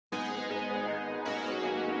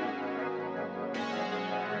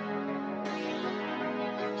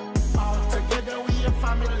together we a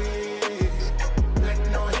family.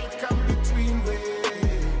 Let no hate come between we.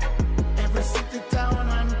 Every city, town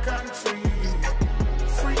and country,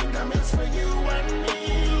 freedom is for you and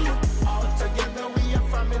me. All together we a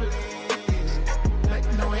family. Let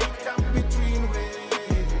no hate come between we.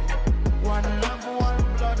 One love,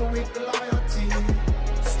 one blood with loyalty,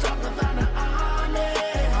 stronger than an army.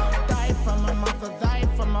 I'll die for my mother, die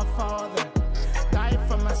for my father, die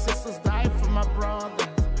for my sisters, die for my brothers,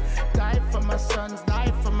 die for my sons,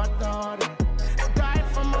 die for my daughter, die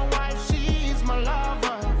for my wife, she's my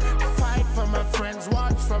lover. Fight for my friends,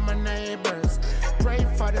 watch for my neighbors, pray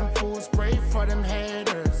for them fools, pray for them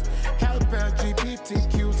haters, help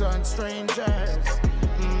LGBTQs and strangers.